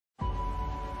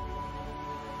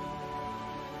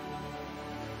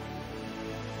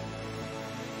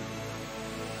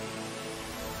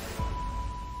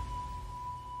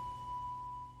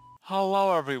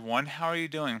Hello everyone, how are you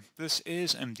doing? This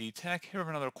is MD Tech here with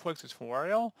another quick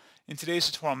tutorial. In today's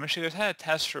tutorial, I'm going to show you guys how to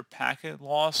test for packet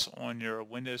loss on your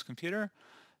Windows computer.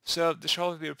 So this should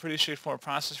hopefully be a pretty straightforward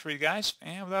process for you guys,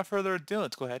 and without further ado,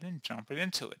 let's go ahead and jump right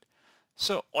into it.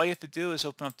 So all you have to do is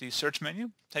open up the search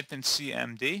menu, type in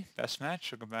CMD, best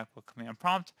match, or go back with command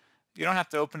prompt. You don't have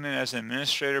to open it as an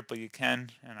administrator, but you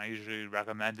can, and I usually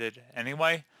recommend it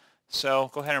anyway. So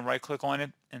go ahead and right click on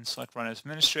it and select run as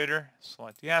administrator,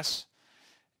 select yes.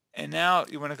 And now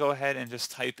you want to go ahead and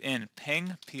just type in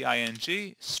ping,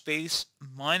 P-I-N-G, space,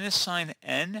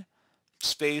 -n,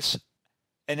 space,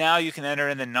 and now you can enter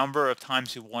in the number of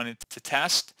times you want it to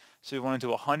test. So if you want to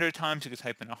do 100 times, you can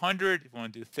type in 100. If you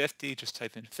want to do 50, just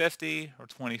type in 50, or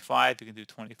 25, you can do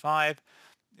 25.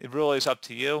 It really is up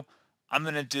to you. I'm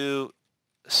going to do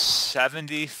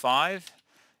 75,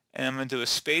 and I'm going to do a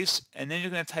space, and then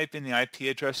you're going to type in the IP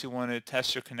address you want to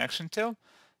test your connection to.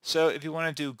 So if you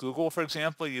want to do Google, for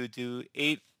example, you do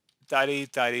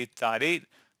 8.8.8.8.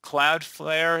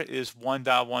 Cloudflare is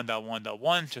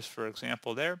 1.1.1.1, just for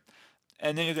example there.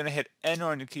 And then you're going to hit Enter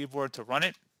on your keyboard to run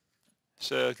it.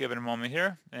 So give it a moment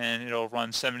here, and it'll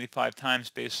run 75 times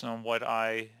based on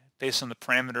the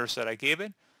parameters that I gave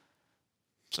it.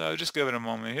 So just give it a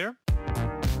moment here.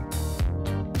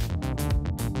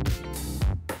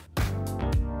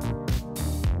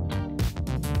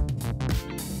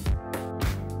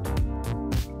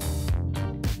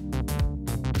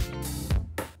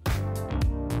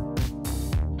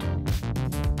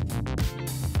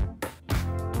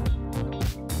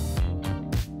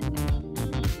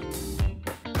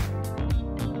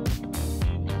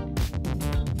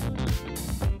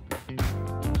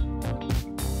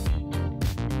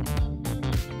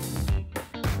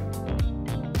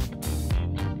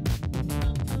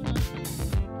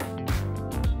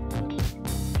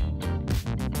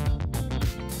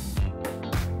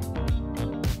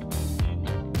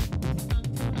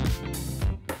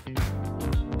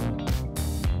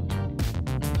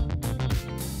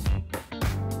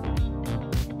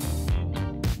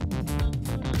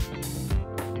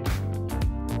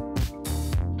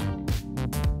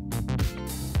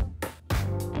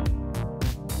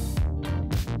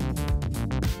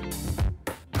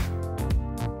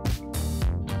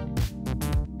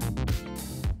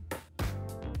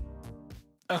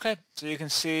 Okay, so you can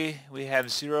see we have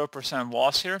 0%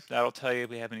 loss here. That'll tell you if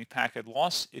we have any packet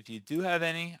loss. If you do have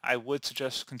any, I would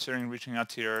suggest considering reaching out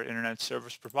to your internet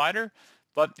service provider,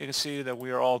 but you can see that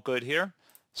we are all good here.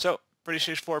 So pretty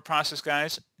straightforward process,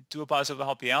 guys. Do hope I was able to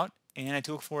help you out, and I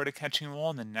do look forward to catching you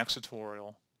all in the next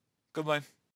tutorial. Goodbye.